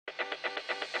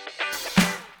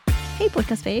Hey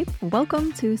Podcast Babe,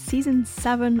 welcome to season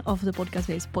 7 of the Podcast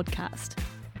Babes podcast.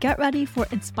 Get ready for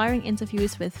inspiring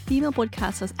interviews with female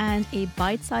podcasters and a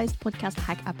bite-sized podcast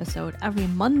hack episode every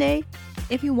Monday.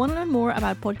 If you want to learn more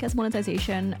about podcast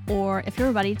monetization or if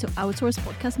you're ready to outsource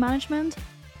podcast management,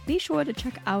 be sure to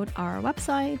check out our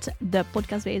website,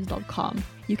 thepodcastbabes.com.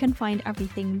 You can find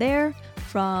everything there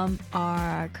from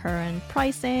our current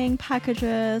pricing,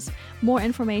 packages, more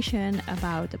information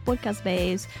about the Podcast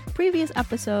Babes, previous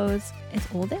episodes. It's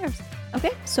all there.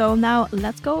 Okay, so now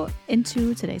let's go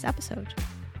into today's episode.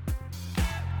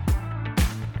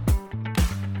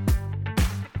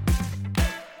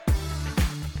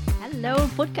 Hello,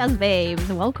 Podcast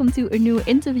Babes. Welcome to a new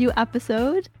interview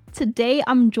episode. Today,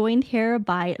 I'm joined here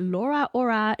by Laura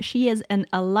Ora. She is an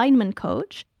alignment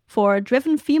coach for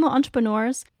driven female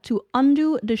entrepreneurs to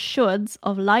undo the shoulds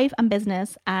of life and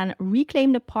business and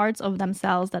reclaim the parts of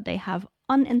themselves that they have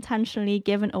unintentionally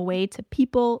given away to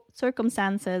people,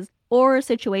 circumstances, or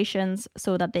situations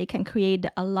so that they can create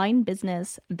the aligned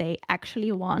business they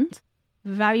actually want.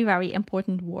 Very, very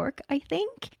important work, I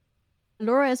think.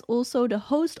 Laura is also the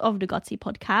host of the Gutsy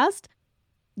podcast.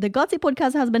 The Gutsy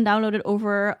podcast has been downloaded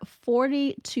over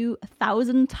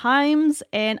 42,000 times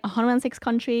in 106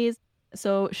 countries.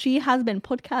 So she has been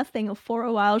podcasting for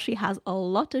a while. She has a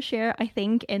lot to share, I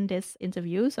think, in this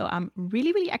interview. So I'm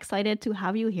really, really excited to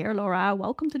have you here, Laura.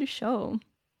 Welcome to the show.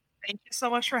 Thank you so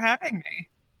much for having me.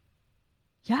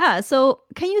 Yeah. So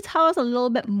can you tell us a little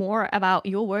bit more about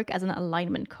your work as an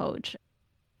alignment coach?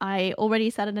 I already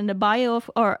said it in the bio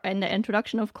or in the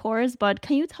introduction, of course, but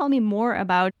can you tell me more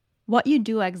about what you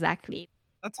do exactly?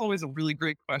 That's always a really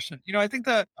great question. I think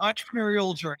the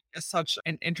entrepreneurial journey is such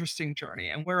an interesting journey,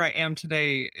 and where I am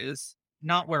today is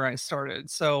not where I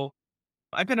started. So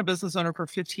I've been a business owner for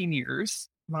 15 years.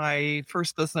 My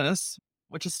first business,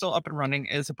 which is still up and running,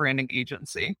 is a branding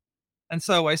agency. And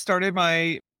so I started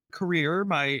my career,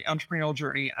 my entrepreneurial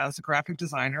journey as a graphic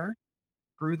designer,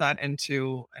 grew that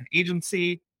into an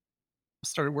agency,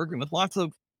 started working with lots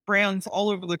of brands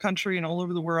all over the country and all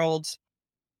over the world.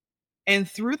 And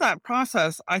through that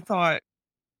process, I thought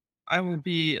I would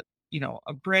be,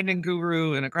 a branding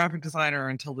guru and a graphic designer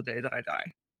until the day that I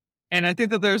die. And I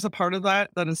think that there's a part of that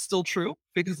is still true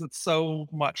because it's so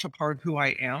much a part of who I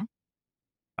am.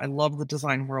 I love the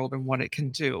design world and what it can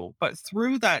do. But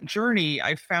through that journey,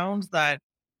 I found that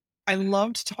I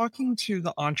loved talking to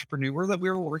the entrepreneur that we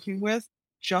were working with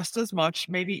just as much,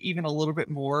 maybe even a little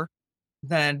bit more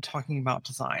than talking about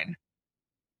design.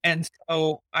 And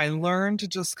so I learned to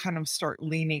just kind of start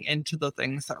leaning into the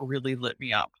things that really lit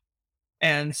me up.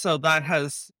 And so that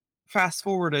has fast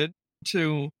forwarded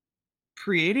to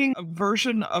creating a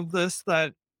version of this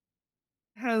that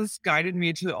has guided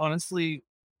me to honestly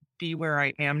be where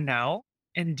I am now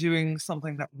and doing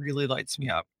something that really lights me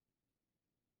up.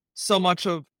 So much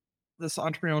of this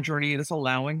entrepreneurial journey is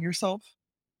allowing yourself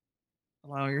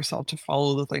to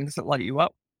follow the things that light you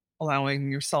up, allowing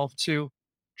yourself to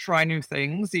try new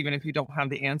things, even if you don't have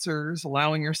the answers,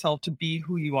 allowing yourself to be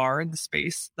who you are in the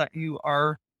space that you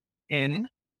are in.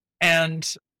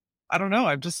 And I don't know,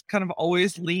 I've just kind of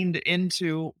always leaned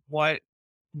into what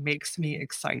makes me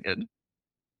excited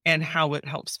and how it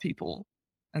helps people.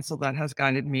 And so that has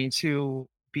guided me to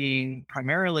being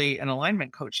primarily an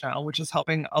alignment coach now, which is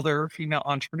helping other female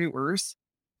entrepreneurs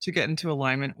to get into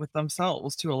alignment with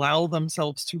themselves, to allow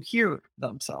themselves to hear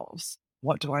themselves.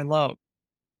 What do I love?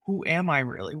 Who am I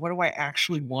really? What do I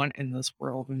actually want in this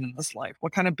world and in this life?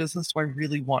 What kind of business do I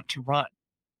really want to run?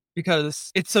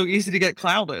 Because it's so easy to get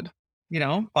clouded,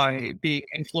 by being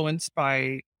influenced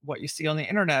by what you see on the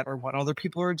internet or what other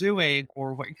people are doing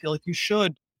or what you feel like you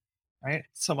should, right?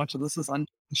 So much of this is on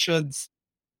the shoulds.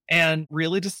 And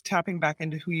really just tapping back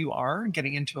into who you are and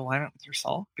getting into alignment with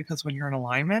yourself. Because when you're in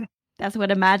alignment, that's where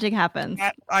the magic happens.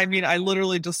 I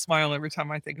literally just smile every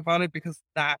time I think about it because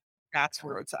that's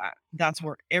where it's at. That's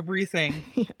where everything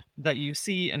that you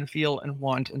see and feel and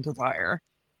want and desire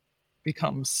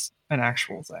becomes an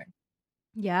actual thing.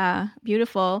 Yeah,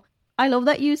 beautiful. I love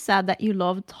that you said that you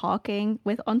love talking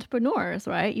with entrepreneurs,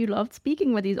 right? You loved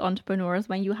speaking with these entrepreneurs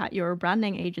when you had your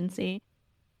branding agency,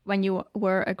 when you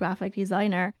were a graphic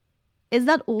designer. Is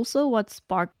that also what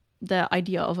sparked the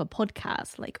idea of a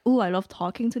podcast? Like, oh, I love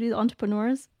talking to these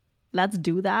entrepreneurs. Let's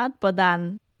do that, but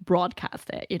then broadcast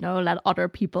it, let other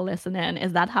people listen in.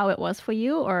 Is that how it was for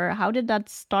you? Or how did that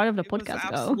start of the podcast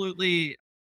go? Absolutely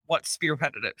what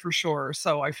spearheaded it for sure.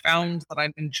 So I found that I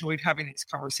enjoyed having these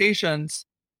conversations.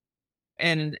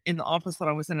 And in the office that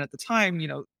I was in at the time,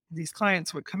 these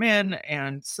clients would come in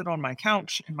and sit on my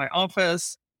couch in my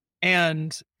office.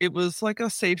 And it was like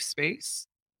a safe space.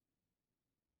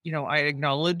 I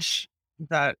acknowledge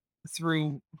that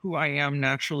through who I am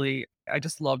naturally, I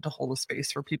just love to hold a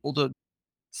space for people to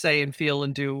say and feel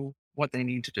and do what they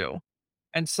need to do.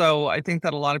 And so I think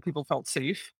that a lot of people felt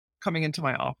safe coming into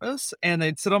my office and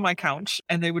they'd sit on my couch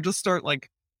and they would just start like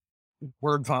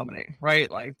word vomiting,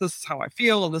 right? Like, this is how I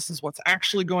feel and this is what's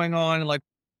actually going on. Like,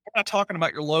 we're not talking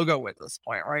about your logo at this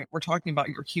point, right? We're talking about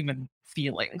your human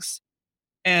feelings.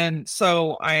 And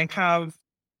so I have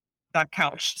that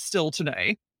couch still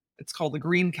today. It's called the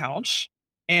Green Couch.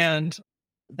 And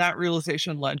that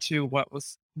realization led to what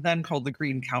was then called the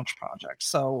Green Couch Project.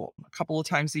 So a couple of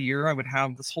times a year, I would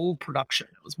have this whole production.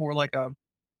 It was more like a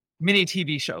mini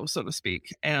TV show, so to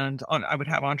speak. And I would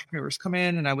have entrepreneurs come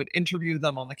in and I would interview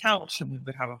them on the couch, and we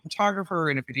would have a photographer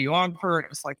and a videographer. And it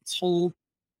was like this whole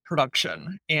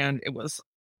production. And it was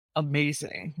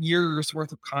amazing. Years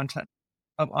worth of content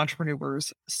of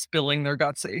entrepreneurs spilling their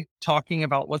gutsy, talking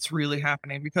about what's really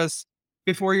happening. Because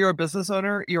before you're a business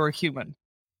owner, you're a human.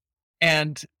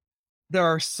 And there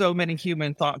are so many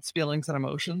human thoughts, feelings, and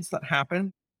emotions that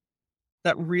happen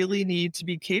that really need to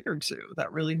be catered to,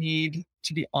 that really need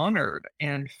to be honored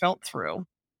and felt through.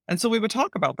 And so we would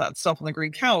talk about that stuff on the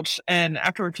Green Couch. And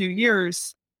after a few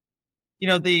years,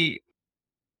 the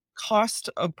cost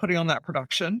of putting on that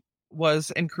production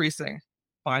was increasing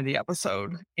by the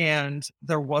episode, and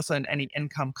there wasn't any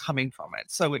income coming from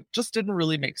it. So it just didn't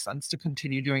really make sense to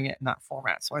continue doing it in that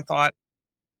format. So I thought,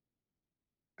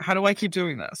 how do I keep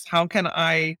doing this? How can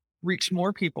I reach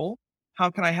more people? How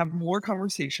can I have more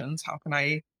conversations? How can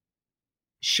I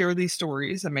share these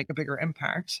stories and make a bigger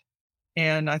impact?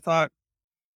 And I thought,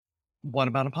 what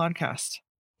about a podcast?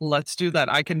 Let's do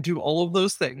that. I can do all of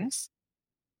those things,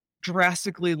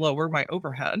 drastically lower my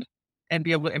overhead, and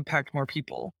be able to impact more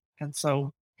people. And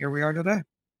so here we are today.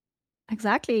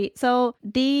 Exactly. So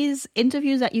these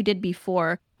interviews that you did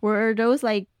before, were those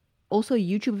like also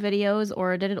YouTube videos,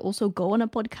 or did it also go on a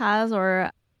podcast, or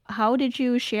how did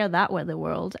you share that with the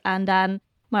world? And then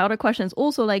my other question is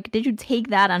also like, did you take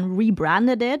that and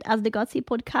rebranded it as the Gutsy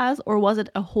podcast, or was it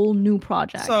a whole new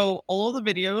project? So all of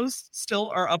the videos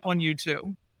still are up on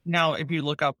YouTube. Now, if you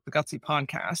look up the Gutsy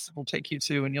podcast, it will take you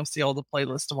to, and you'll see all the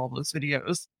playlist of all those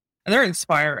videos. And they're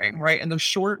inspiring, right? And those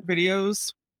short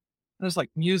videos, there's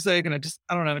like music, and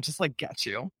I don't know, it just like gets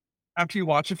you. After you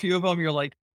watch a few of them, you're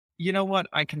like, you know what?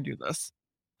 I can do this.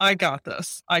 I got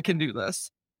this. I can do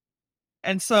this.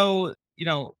 And so,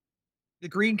 the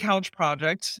Green Couch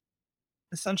Project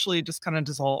essentially just kind of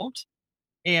dissolved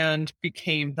and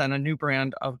became then a new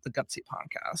brand of the Gutsy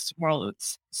podcast. While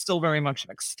it's still very much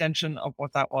an extension of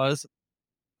what that was,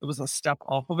 it was a step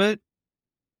off of it.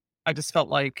 I just felt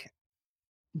like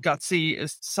gutsy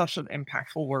is such an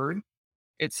impactful word.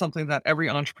 It's something that every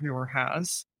entrepreneur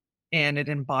has, and it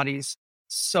embodies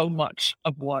so much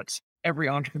of what every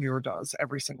entrepreneur does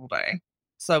every single day.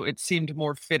 So it seemed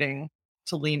more fitting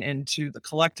to lean into the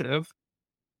collective,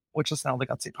 which is now the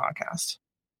Gutsy podcast.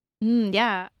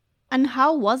 Yeah. And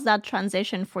how was that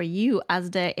transition for you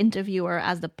as the interviewer,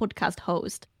 as the podcast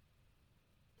host?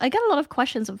 I get a lot of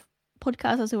questions of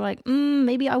podcasters who are like,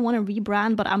 maybe I want to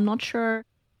rebrand, but I'm not sure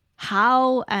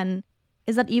how, and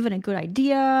is that even a good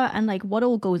idea? And like, what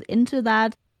all goes into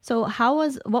that? So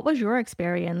what was your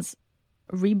experience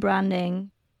rebranding,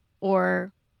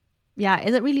 or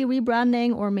is it really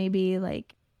rebranding, or maybe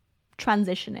like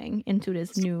transitioning into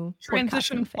this new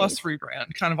transition plus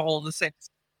rebrand, kind of all the same?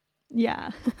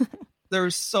 Yeah.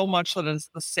 There's so much that is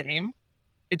the same.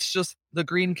 It's just the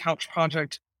Green Couch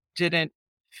Project didn't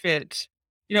fit.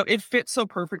 It fit so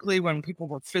perfectly when people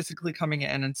were physically coming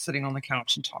in and sitting on the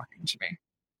couch and talking to me.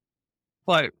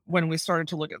 But when we started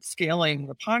to look at scaling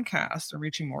the podcast and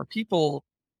reaching more people,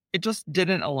 it just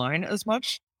didn't align as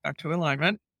much. Back to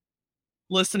alignment.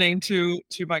 Listening to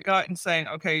my gut and saying,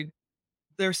 okay,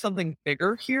 there's something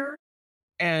bigger here,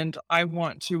 and I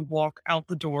want to walk out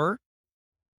the door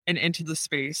and into the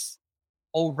space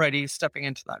already stepping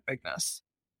into that bigness.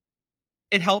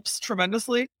 It helps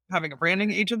tremendously having a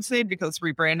branding agency, because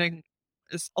rebranding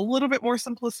is a little bit more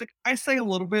simplistic. I say a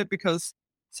little bit because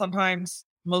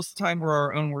most of the time, we're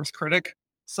our own worst critic.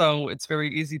 So it's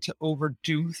very easy to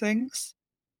overdo things.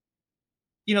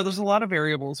 There's a lot of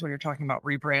variables when you're talking about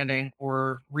rebranding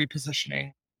or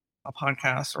repositioning a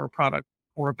podcast or a product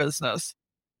or a business.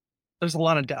 There's a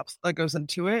lot of depth that goes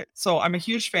into it. So I'm a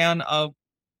huge fan of,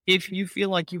 if you feel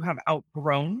like you have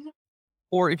outgrown,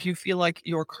 or if you feel like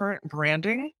your current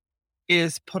branding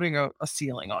is putting a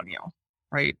ceiling on you,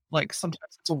 right? Like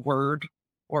sometimes it's a word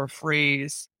or a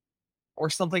phrase or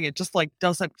something. It just like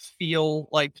doesn't feel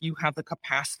like you have the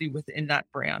capacity within that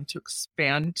brand to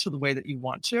expand to the way that you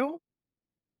want to.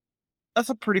 That's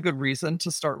a pretty good reason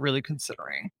to start really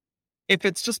considering If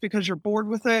it's just because you're bored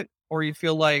with it, or you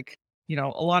feel like,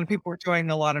 a lot of people are doing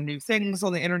a lot of new things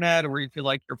on the internet, or you feel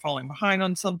like you're falling behind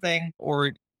on something,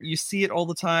 or you see it all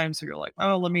the time. So you're like,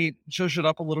 oh, let me zhuzh it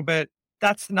up a little bit.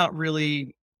 That's not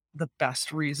really the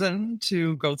best reason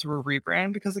to go through a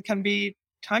rebrand, because it can be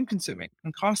time consuming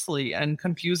and costly and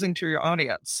confusing to your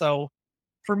audience. So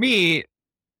for me,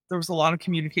 there was a lot of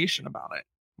communication about it,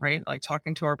 right? Like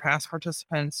talking to our past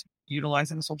participants,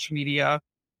 utilizing social media,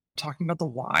 talking about the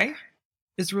why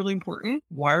is really important.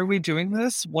 Why are we doing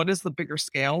this? What is the bigger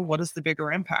scale? What is the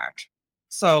bigger impact?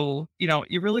 So,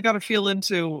 you really got to feel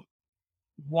into,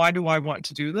 why do I want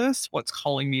to do this? What's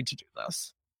calling me to do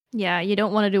this? Yeah, you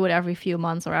don't want to do it every few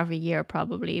months or every year,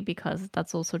 probably, because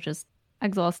that's also just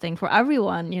exhausting for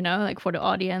everyone, like for the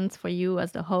audience, for you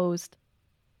as the host,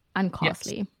 and Yes,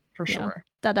 costly. for Yeah, sure.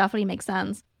 that definitely makes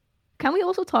sense. Can we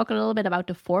also talk a little bit about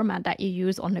the format that you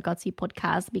use on the Gutsy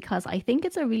podcast? Because I think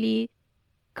it's a really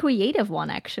creative one,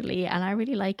 actually, and I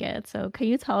really like it. So, can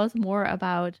you tell us more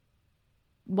about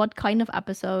what kind of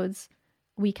episodes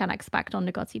we can expect on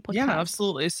the Gutsy Yeah, podcast?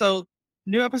 absolutely. So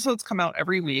new episodes come out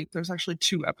every week. There's actually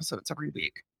 2 episodes every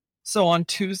week. So on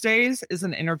Tuesdays is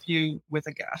an interview with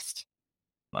a guest.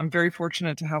 I'm very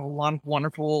fortunate to have a lot of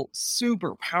wonderful,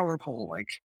 super powerful,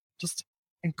 like just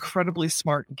incredibly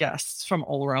smart guests from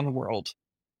all around the world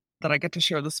that I get to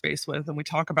share the space with. And we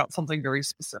talk about something very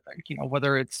specific,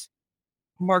 whether it's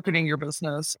marketing your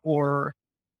business or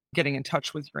getting in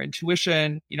touch with your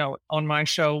intuition. On my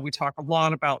show, we talk a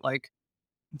lot about like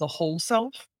the whole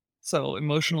self. So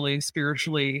emotionally,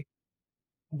 spiritually,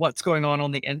 what's going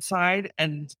on the inside.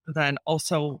 And then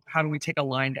also, how do we take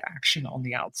aligned action on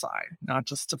the outside, not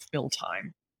just to fill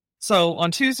time? So on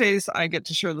Tuesdays, I get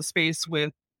to share the space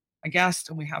with a guest,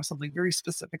 and we have something very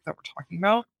specific that we're talking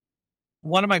about.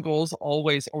 One of my goals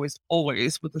always, always,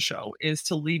 always with the show is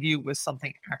to leave you with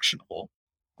something actionable,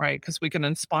 right? Because we can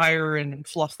inspire and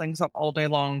fluff things up all day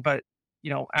long. But,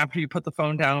 after you put the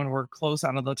phone down or close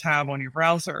out of the tab on your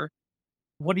browser,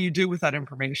 what do you do with that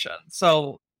information?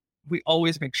 So we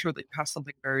always make sure that you have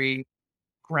something very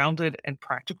grounded and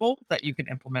practical that you can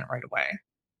implement right away.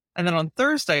 And then on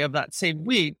Thursday of that same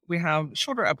week, we have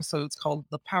shorter episodes called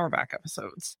the Power Back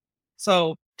episodes.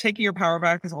 So taking your power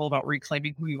back is all about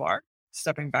reclaiming who you are,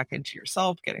 stepping back into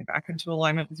yourself, getting back into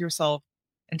alignment with yourself,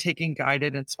 and taking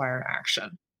guided, inspired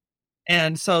action.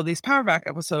 And so these Power Back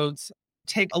episodes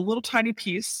take a little tiny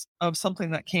piece of something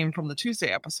that came from the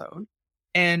Tuesday episode,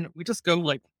 and we just go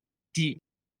like deep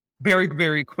very,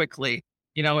 very quickly.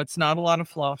 It's not a lot of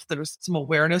fluff. There's some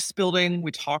awareness building.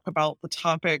 We talk about the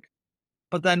topic,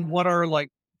 but then what are like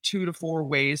 2 to 4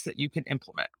 ways that you can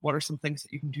implement? What are some things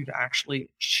that you can do to actually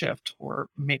shift or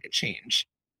make a change?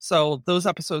 So those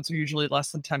episodes are usually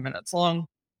less than 10 minutes long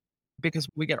because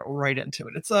we get right into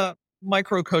it. It's a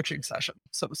micro coaching session,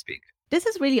 so to speak. This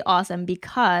is really awesome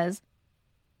because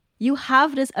you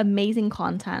have this amazing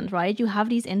content, right? You have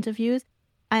these interviews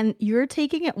and you're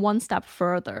taking it one step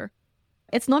further.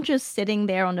 It's not just sitting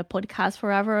there on the podcast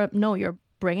forever. No, you're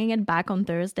bringing it back on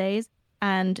Thursdays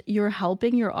and you're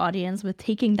helping your audience with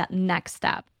taking that next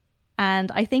step.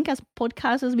 And I think as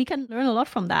podcasters, we can learn a lot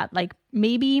from that. Like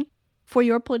maybe for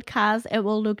your podcast, it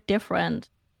will look different.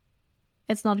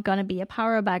 It's not going to be a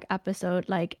power back episode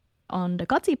like on the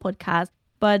Gutsy podcast,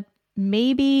 but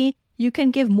maybe you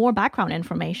can give more background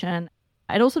information.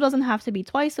 It also doesn't have to be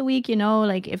twice a week,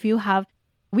 like if you have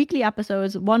weekly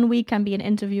episodes, one week can be an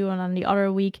interview and then the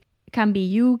other week can be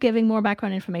you giving more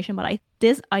background information. But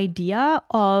this idea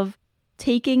of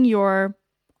taking your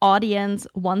audience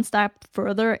one step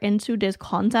further into this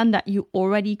content that you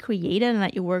already created and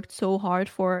that you worked so hard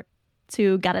for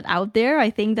to get it out there,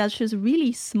 I think that's just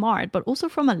really smart. But also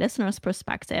from a listener's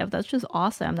perspective, that's just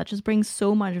awesome. That just brings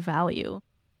so much value.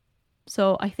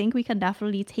 So I think we can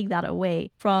definitely take that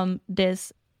away from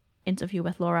this interview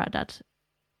with Laura, that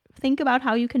think about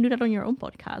how you can do that on your own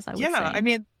podcast, I would say. I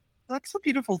mean, that's the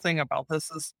beautiful thing about this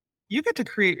is you get to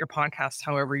create your podcast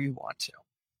however you want to.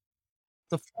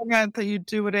 The format that you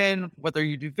do it in, whether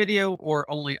you do video or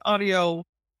only audio,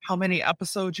 how many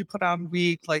episodes you put out a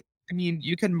week.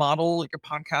 You can model your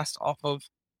podcast off of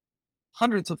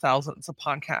hundreds of thousands of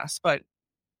podcasts, but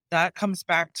that comes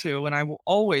back to, and I will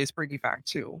always bring you back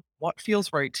to, what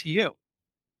feels right to you.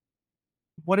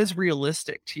 What is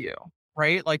realistic to you,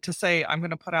 right? Like to say, I'm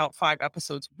going to put out 5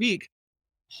 episodes a week.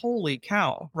 Holy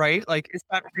cow, right? Like, is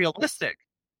that realistic?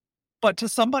 But to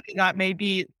somebody that may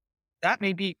be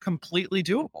completely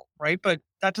doable, right? But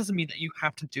that doesn't mean that you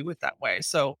have to do it that way.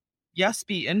 So yes,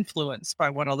 be influenced by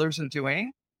what others are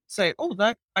doing. Say, oh,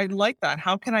 that I like that.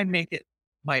 How can I make it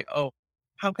my own?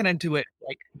 How can I do it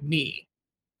like me?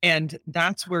 And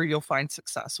that's where you'll find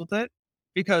success with it.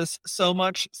 because so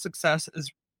much success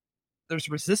is there's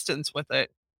resistance with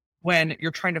it when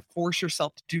you're trying to force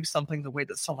yourself to do something the way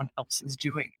that someone else is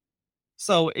doing.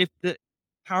 So if the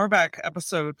power back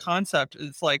episode concept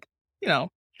is like,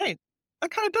 hey,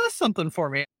 that kind of does something for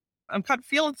me. I'm kind of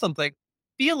feeling something.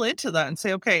 Feel into that and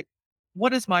say, okay,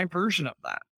 what is my version of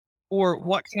that? Or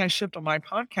what can I shift on my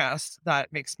podcast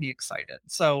that makes me excited?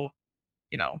 So,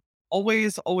 you know,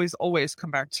 always, always, always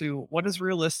come back to what is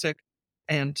realistic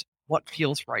and what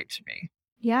feels right to me.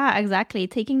 Yeah, exactly.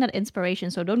 Taking that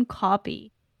inspiration. So don't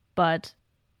copy, but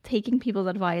taking people's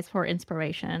advice for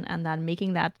inspiration and then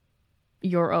making that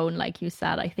your own, like you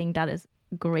said. I think that is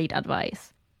great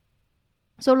advice.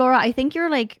 So, Laura, I think you're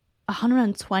like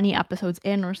 120 episodes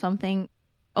in or something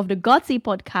of the Gutsy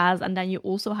podcast. And then you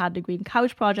also had the Green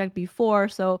Couch Project before.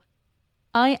 So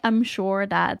I am sure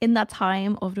that in that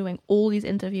time of doing all these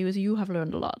interviews, you have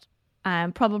learned a lot.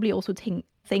 And probably also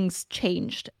things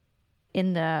changed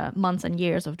in the months and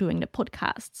years of doing the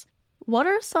podcasts. What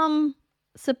are some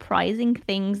surprising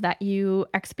things that you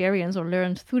experienced or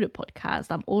learned through the podcast?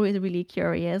 I'm always really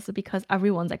curious because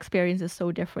everyone's experience is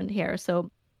so different here. So,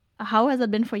 how has it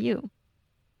been for you?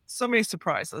 So many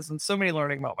surprises and so many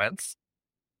learning moments.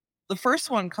 The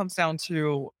first one comes down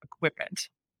to equipment.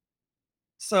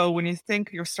 So when you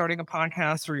think you're starting a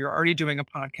podcast or you're already doing a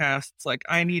podcast, it's like,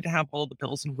 I need to have all the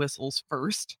bells and whistles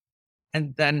first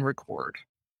and then record.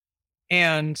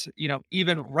 And,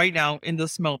 even right now in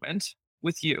this moment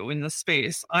with you in this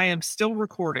space, I am still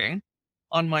recording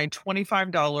on my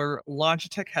 $25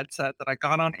 Logitech headset that I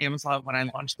got on Amazon when I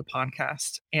launched the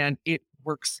podcast, and it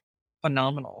works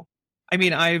phenomenal. I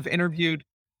mean, I've interviewed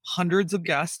hundreds of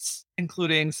guests,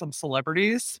 including some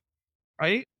celebrities,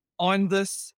 right, on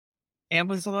this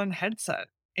Amazon headset.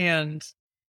 And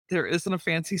there isn't a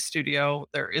fancy studio.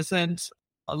 There isn't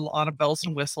a lot of bells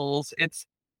and whistles. It's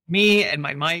me and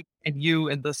my mic and you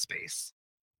in this space.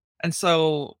 And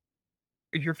so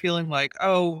if you're feeling like,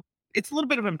 oh, it's a little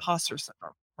bit of imposter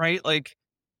syndrome, right? Like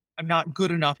I'm not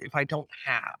good enough if I don't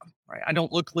have, right? I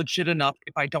don't look legit enough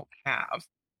if I don't have.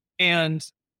 And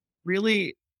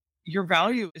really, your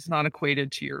value is not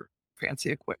equated to your fancy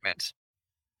equipment.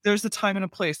 There's a time and a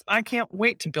place. I can't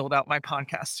wait to build out my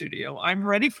podcast studio. I'm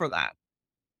ready for that.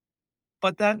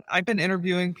 But then I've been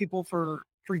interviewing people for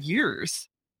years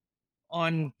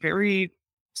on very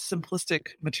simplistic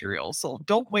material. So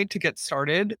don't wait to get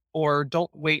started or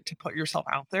don't wait to put yourself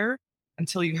out there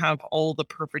until you have all the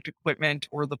perfect equipment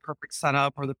or the perfect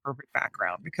setup or the perfect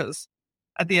background. Because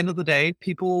at the end of the day,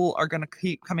 people are going to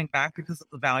keep coming back because of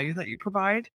the value that you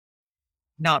provide,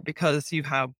 not because you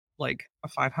have like a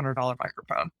 $500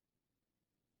 microphone.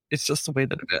 It's just the way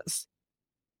that it is.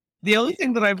 The other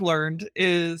thing that I've learned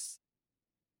is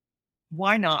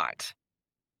why not?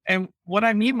 And what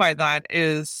I mean by that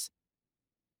is,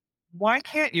 why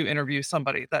can't you interview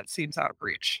somebody that seems out of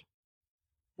reach?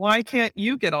 Why can't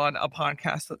you get on a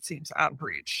podcast that seems out of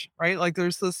reach, right? Like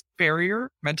there's this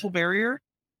mental barrier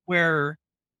where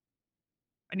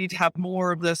I need to have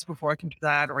more of this before I can do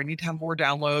that, or I need to have more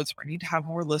downloads, or I need to have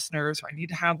more listeners, or I need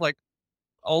to have like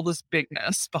all this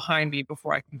bigness behind me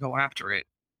before I can go after it.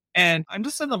 And I'm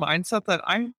just in the mindset that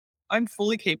I'm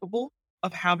fully capable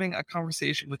of having a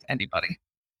conversation with anybody.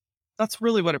 That's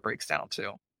really what it breaks down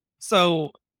to.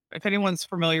 So if anyone's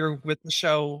familiar with the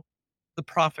show The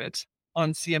Profit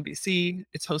on CNBC,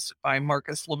 it's hosted by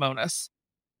Marcus Lemonis.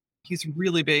 He's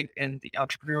really big in the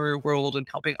entrepreneurial world and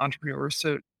helping entrepreneurs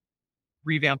to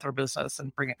revamp their business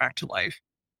and bring it back to life.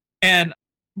 And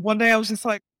one day I was just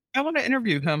like, I want to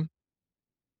interview him.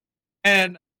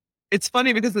 And it's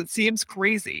funny because it seems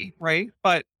crazy, right?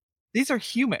 But these are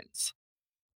humans.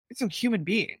 These are human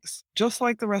beings, just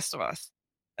like the rest of us.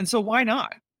 And so why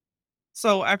not?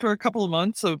 So after a couple of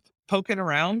months of poking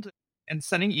around and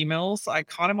sending emails, I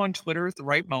caught him on Twitter at the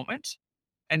right moment.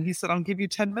 And he said, I'll give you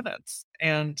 10 minutes.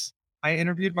 And I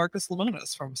interviewed Marcus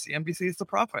Lemonis from CNBC's The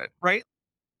Profit, right?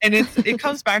 And it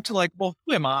comes back to like, well,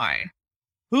 who am I?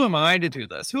 Who am I to do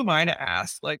this? Who am I to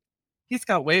ask? Like, he's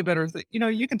got way better,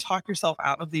 you can talk yourself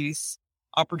out of these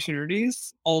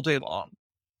opportunities all day long.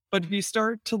 But if you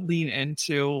start to lean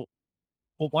into,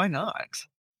 well, why not?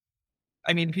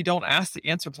 I mean, if you don't ask, the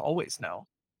answer is always no.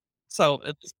 So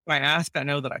if I ask, I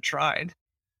know that I tried.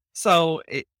 So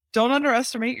don't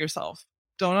underestimate yourself.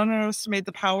 Don't underestimate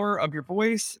the power of your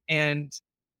voice and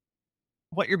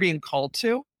what you're being called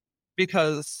to,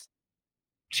 because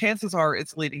chances are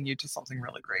it's leading you to something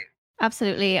really great.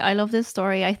 Absolutely. I love this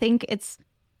story. I think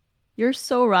you're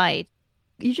so right.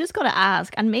 You just got to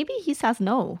ask. And maybe he says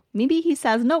no. Maybe he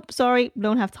says, nope, sorry,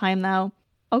 don't have time now.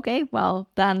 Okay, well,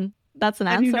 then that's an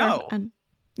answer. You know. And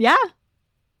yeah.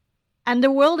 And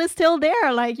the world is still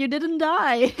there. Like, you didn't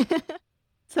die.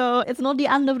 So it's not the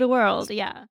end of the world.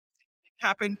 Yeah.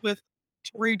 Happened with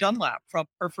Tori Dunlap from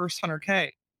her first 100K.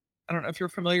 I don't know if you're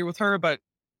familiar with her, but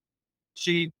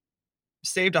she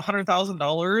saved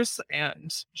 $100,000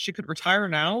 and she could retire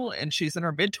now, and she's in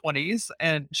her mid-20s,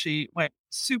 and she went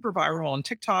super viral on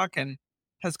TikTok and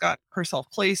has got herself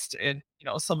placed in,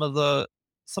 some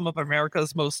of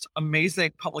America's most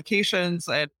amazing publications,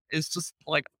 and is just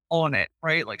like on it,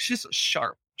 right? Like, she's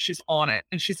sharp, she's on it,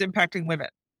 and she's impacting women.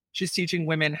 She's teaching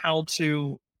women how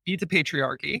to beat the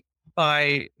patriarchy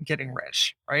by getting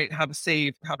rich, right? How to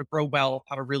save, how to grow wealth,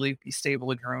 how to really be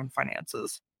stable in your own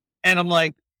finances. And I'm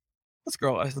like, this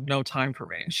girl has no time for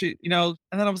me. And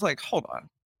then I was like, hold on,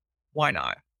 why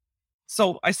not?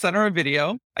 So I sent her a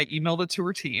video, I emailed it to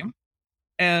her team,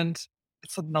 and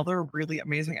it's another really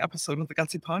amazing episode of the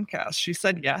Gutsy Podcast. She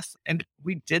said yes, and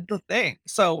we did the thing.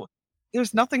 So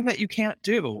there's nothing that you can't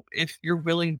do if you're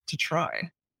willing to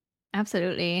try.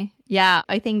 Absolutely. Yeah,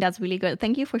 I think that's really good.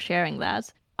 Thank you for sharing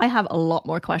that. I have a lot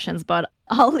more questions, but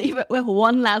I'll leave it with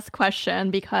one last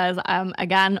question because I'm,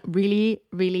 again, really,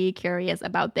 really curious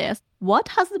about this. What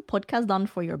has the podcast done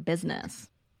for your business?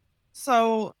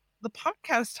 So the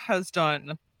podcast has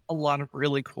done a lot of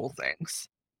really cool things.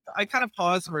 I kind of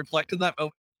paused and reflected that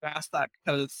moment to ask that,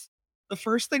 because the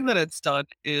first thing that it's done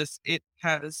is it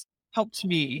has helped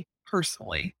me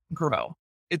personally grow.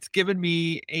 It's given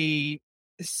me a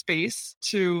space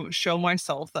to show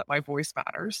myself that my voice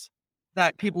matters,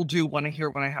 that people do want to hear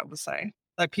what I have to say,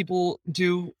 that people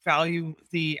do value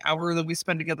the hour that we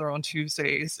spend together on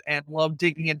Tuesdays and love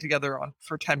digging in together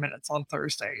for 10 minutes on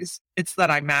Thursdays. It's that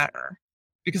I matter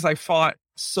because I fought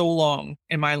so long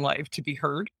in my life to be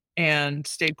heard and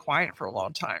stayed quiet for a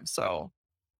long time. So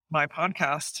my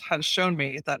podcast has shown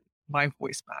me that my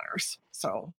voice matters.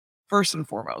 So first and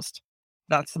foremost,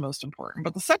 that's the most important.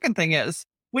 But the second thing is,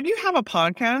 when you have a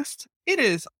podcast, it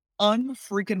is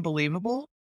unfreaking believable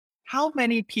how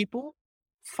many people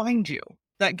find you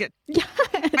that get. Yeah,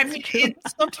 I mean,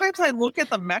 sometimes I look at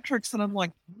the metrics and I'm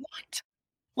like, what?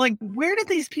 Like, where did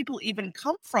these people even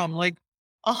come from? Like,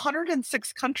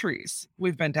 106 countries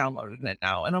we've been downloading it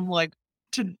now. And I'm like,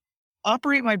 to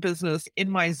operate my business in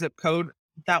my zip code,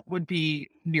 that would be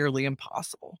nearly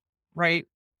impossible, right?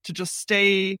 To just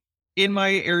stay in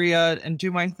my area and do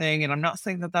my thing. And I'm not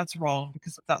saying that that's wrong,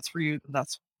 because if that's for you, then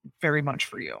that's very much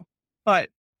for you. But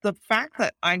the fact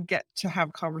that I get to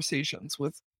have conversations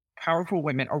with powerful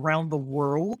women around the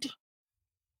world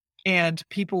and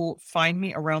people find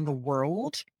me around the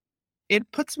world,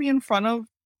 it puts me in front of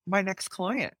my next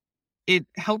client. It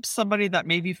helps somebody that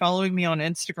may be following me on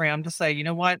Instagram to say, you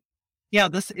know what? Yeah,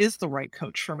 this is the right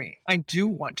coach for me. I do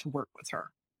want to work with her.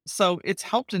 So it's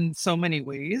helped in so many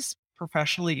ways,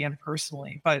 professionally and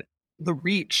personally, but the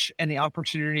reach and the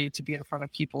opportunity to be in front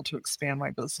of people to expand my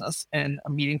business in a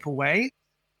meaningful way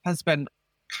has been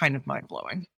kind of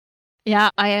mind-blowing.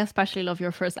 Yeah, I especially love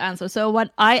your first answer. So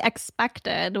what I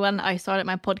expected when I started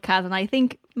my podcast, and I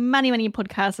think many, many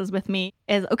podcasters with me,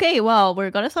 is, okay, well,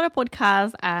 we're going to start a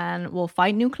podcast and we'll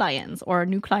find new clients, or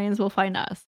new clients will find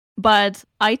us. But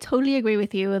I totally agree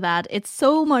with you that it's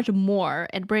so much more.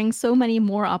 It brings so many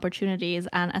more opportunities,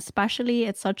 and especially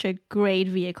it's such a great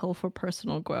vehicle for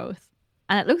personal growth.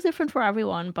 And it looks different for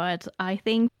everyone, but I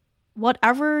think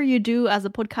whatever you do as a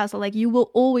podcaster, like, you will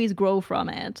always grow from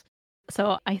it.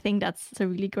 So I think that's a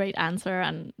really great answer,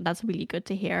 and that's really good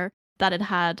to hear that it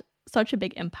had such a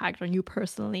big impact on you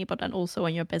personally, but then also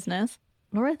on your business.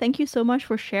 Laura, thank you so much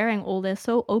for sharing all this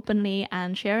so openly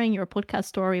and sharing your podcast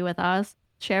story with us,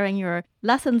 sharing your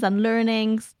lessons and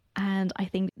learnings. And I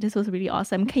think this was really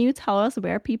awesome. Can you tell us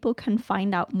where people can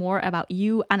find out more about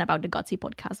you and about the Gutsy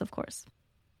podcast, of course?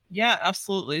 Yeah,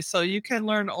 absolutely. So you can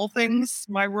learn all things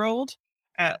my world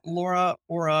at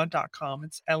lauraora.com.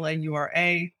 It's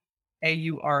LAURA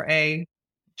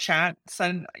chat.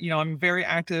 I'm very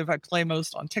active. I play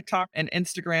most on TikTok and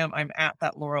Instagram. I'm at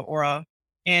that Laura Ora.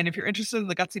 And if you're interested in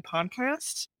the Gutsy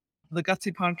podcast,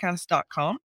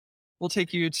 thegutsypodcast.com will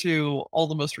take you to all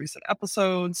the most recent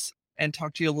episodes and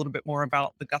talk to you a little bit more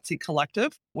about the Gutsy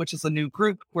Collective, which is a new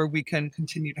group where we can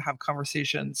continue to have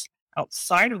conversations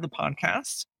outside of the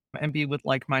podcast and be with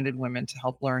like-minded women to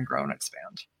help learn, grow, and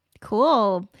expand.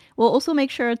 Cool. We'll also make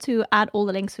sure to add all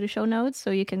the links to the show notes. So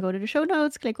you can go to the show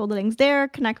notes, click all the links there,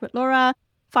 connect with Laura,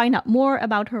 find out more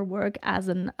about her work as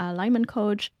an alignment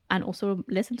coach, and also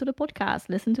listen to the podcast,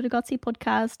 listen to the Gutsy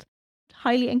podcast.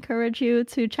 Highly encourage you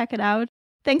to check it out.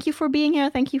 Thank you for being here.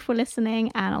 Thank you for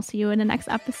listening. And I'll see you in the next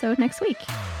episode next week.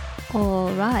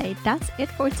 All right. That's it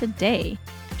for today.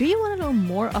 Do you want to know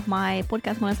more of my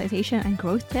podcast monetization and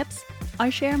growth tips? I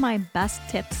share my best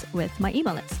tips with my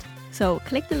email list. So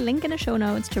click the link in the show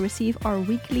notes to receive our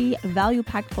weekly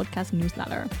value-packed podcast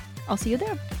newsletter. I'll see you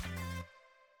there.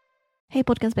 Hey,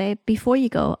 Podcast Babe, before you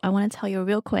go, I want to tell you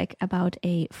real quick about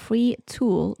a free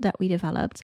tool that we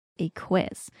developed, a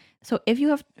quiz. So if you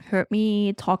have heard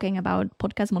me talking about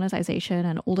podcast monetization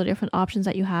and all the different options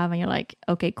that you have, and you're like,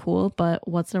 okay, cool, but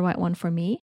what's the right one for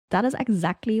me? That is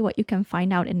exactly what you can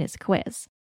find out in this quiz.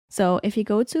 So if you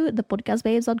go to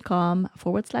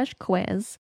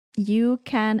thepodcastbabes.com/quiz, you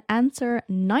can answer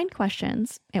 9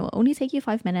 questions. It will only take you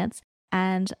 5 minutes.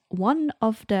 And one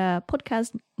of the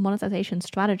podcast monetization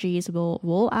strategies will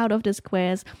roll out of this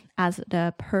quiz as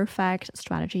the perfect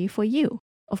strategy for you.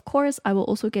 Of course, I will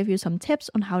also give you some tips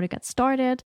on how to get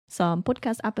started, some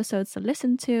podcast episodes to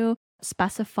listen to,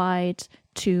 specified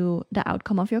to the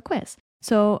outcome of your quiz.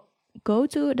 So go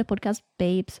to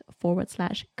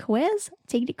thepodcastbabes.com/quiz,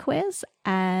 take the quiz,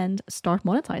 and start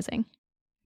monetizing.